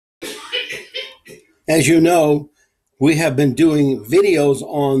As you know, we have been doing videos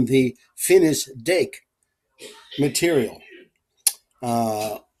on the Finis Dake material.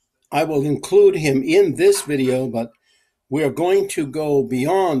 I will include him in this video, but we are going to go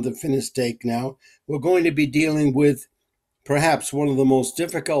beyond the Finis Dake now. We're going to be dealing with perhaps one of the most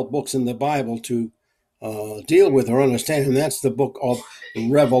difficult books in the Bible to deal with or understand, and that's the book of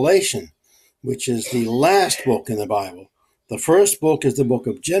Revelation, which is the last book in the Bible. The first book is the book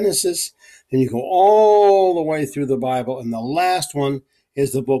of Genesis, and you go all the way through the Bible, and the last one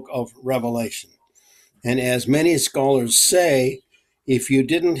is the book of Revelation. And as many scholars say, if you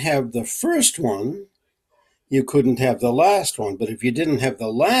didn't have the first one, you couldn't have the last one. But if you didn't have the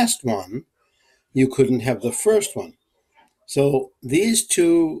last one, you couldn't have the first one. So these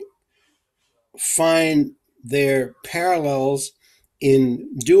two find their parallels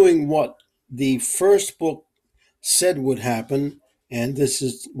in doing what the first book said would happen, and this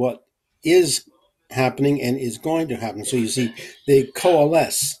is what is happening and is going to happen. So you see, they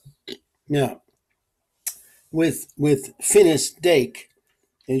coalesce. Now, with Finis Dake,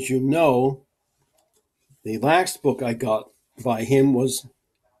 as you know, the last book I got by him was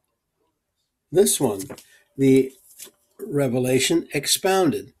this one, the Revelation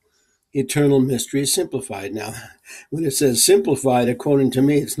Expounded, Eternal Mysteries Simplified. Now, when it says simplified, according to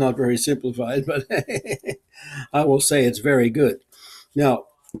me, it's not very simplified, but I will say it's very good. Now,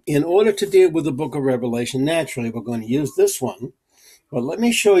 in order to deal with the book of Revelation, naturally, we're going to use this one, but let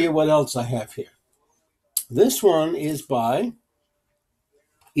me show you what else I have here. This one is by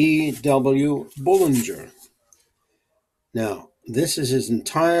E.W. Bullinger. Now, this is his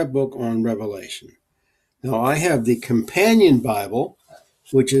entire book on Revelation. Now, I have the Companion Bible,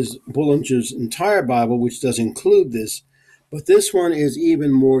 which is Bullinger's entire Bible, which does include this, but this one is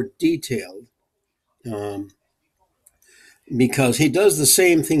even more detailed because he does the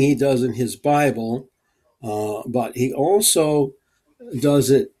same thing he does in his Bible, but he also does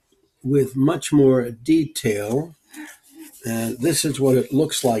it with much more detail. And this is what it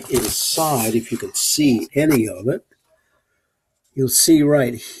looks like inside, if you can see any of it. You'll see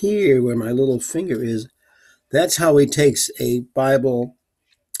right here where my little finger is, that's how he takes a Bible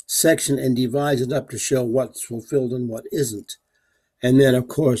section and divides it up to show what's fulfilled and what isn't. And then, of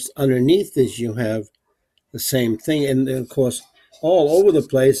course, underneath this, you have the same thing. And then, of course, all over the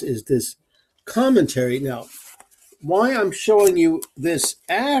place is this commentary. Now, why I'm showing you this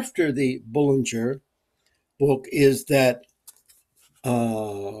after the Bullinger book is that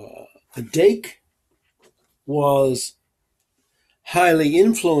Dake was highly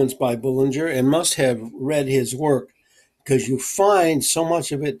influenced by Bullinger and must have read his work, because you find so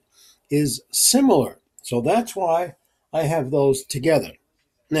much of it is similar. So that's why I have those together.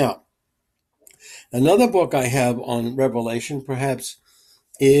 Now, another book I have on Revelation perhaps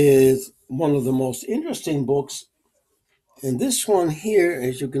is one of the most interesting books. And this one here,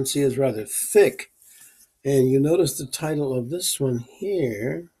 as you can see, is rather thick. And you notice the title of this one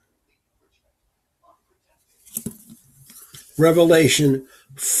here, Revelation,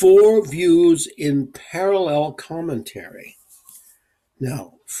 4 Views in Parallel Commentary.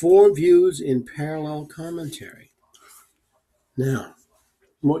 Now, 4 views in parallel commentary. Now,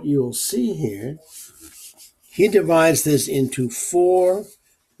 what you'll see here, he divides this into 4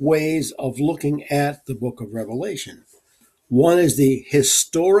 ways of looking at the book of Revelation. One is the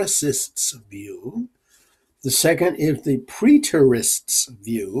historicist's view. The second is the preterist's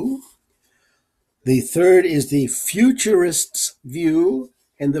view. The third is the futurist's view.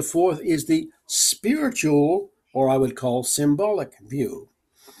 And the fourth is the spiritual, or I would call symbolic view.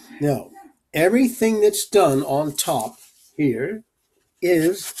 Now, everything that's done on top here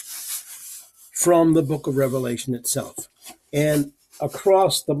is from the book of Revelation itself. And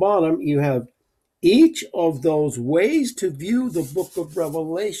across the bottom, you have each of those ways to view the book of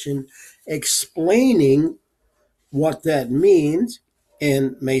Revelation, explaining what that means,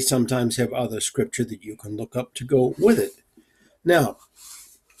 and may sometimes have other scripture that you can look up to go with it. Now,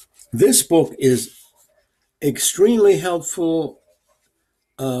 this book is extremely helpful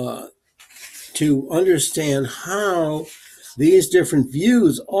to understand how these different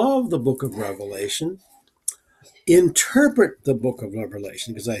views of the book of Revelation interpret the book of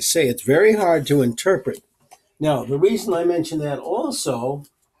Revelation, because I say it's very hard to interpret. Now, the reason I mention that also,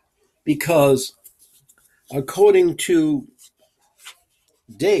 because according to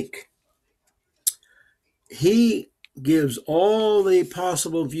Dake, he gives all the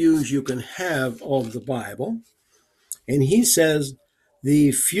possible views you can have of the Bible, and he says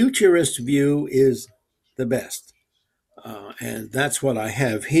the futurist view is the best. And that's what I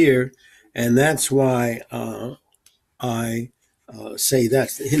have here, and that's why I say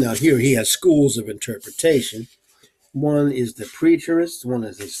that. Now, here he has schools of interpretation. One is the preterist, one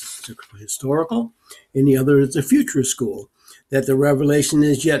is the historical, and the other is the futurist school, that the revelation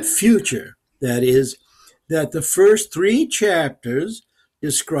is yet future. That is, that the first 3 chapters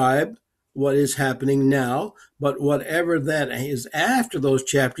describe what is happening now, but whatever that is after those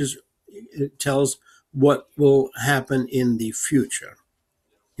chapters, it tells what will happen in the future.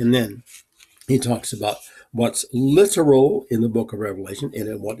 And then he talks about what's literal in the book of Revelation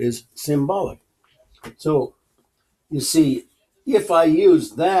and what is symbolic. So, you see, if I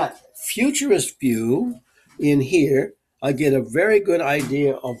use that futurist view in here, I get a very good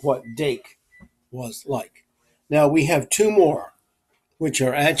idea of what Dake was like. Now, we have 2 more, which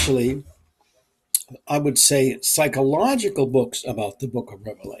are actually, I would say, psychological books about the book of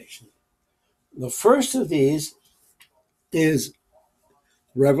Revelation. The first of these is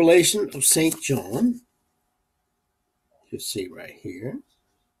Revelation of St. John. You see right here.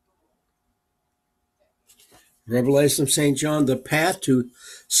 Revelation of St. John, the path to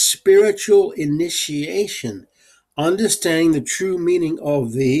spiritual initiation, understanding the true meaning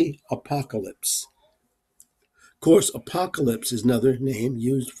of the apocalypse. Of course, apocalypse is another name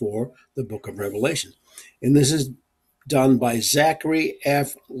used for the book of Revelation. And this is done by Zachary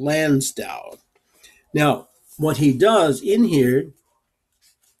F. Lansdowne. Now, what he does in here,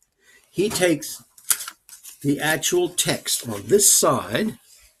 he takes the actual text on this side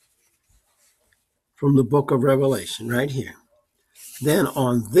from the book of Revelation, right here. Then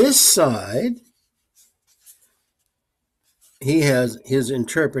on this side, he has his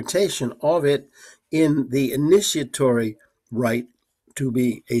interpretation of it in the initiatory rite to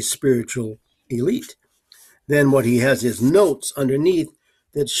be a spiritual elite. Then what he has is notes underneath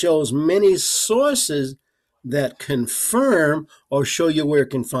that shows many sources that confirm or show you where you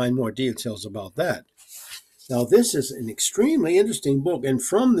can find more details about that. Now, this is an extremely interesting book. And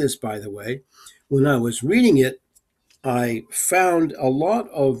from this, by the way, when I was reading it, I found a lot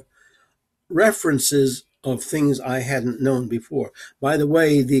of references of things I hadn't known before. By the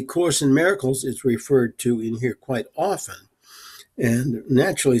way, the Course in Miracles is referred to in here quite often. And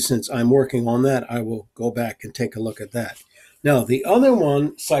naturally, since I'm working on that, I will go back and take a look at that. Now, the other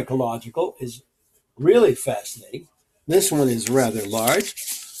one, psychological, is really fascinating. This one is rather large.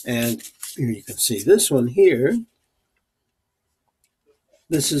 And here you can see this one here.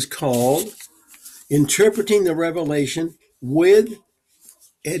 This is called Interpreting the Revelation with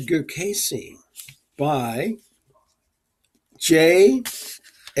Edgar Cayce by J.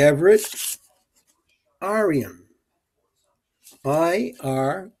 Everett Irion,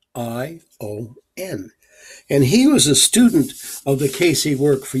 Irion. And he was a student of the Cayce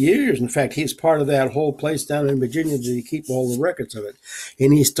work for years. In fact, he's part of that whole place down in Virginia to keep all the records of it.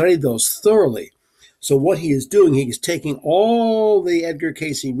 And he studied those thoroughly. So what he is doing, he is taking all the Edgar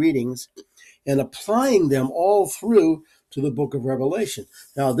Cayce readings and applying them all through to the book of Revelation.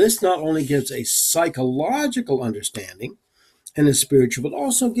 Now, this not only gives a psychological understanding and a spiritual, but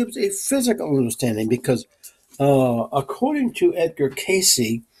also gives a physical understanding because according to Edgar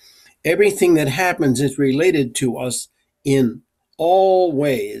Cayce, everything that happens is related to us in all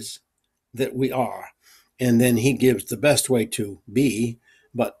ways that we are. And then he gives the best way to be.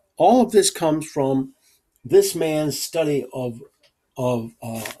 But all of this comes from this man's study of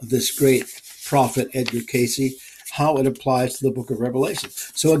this great prophet, Edgar Cayce, how it applies to the book of Revelation.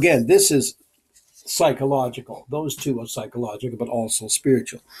 So again, this is psychological. Those two are psychological, but also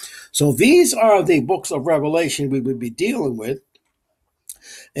spiritual. So these are the books of Revelation we would be dealing with.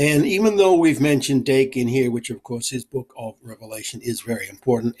 And even though we've mentioned Dake in here, which of course his book of Revelation is very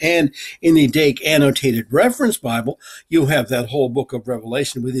important, and in the Dake Annotated Reference Bible, you have that whole book of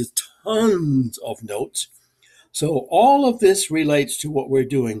Revelation with its tons of notes. So all of this relates to what we're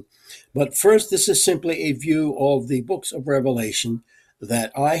doing. But first, this is simply a view of the books of Revelation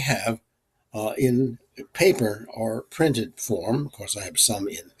that I have in paper or printed form. Of course, I have some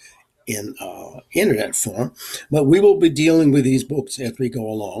in internet form, but we will be dealing with these books as we go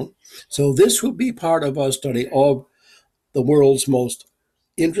along. So this will be part of our study of the world's most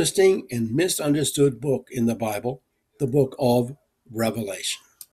interesting and misunderstood book in the Bible, the book of Revelation.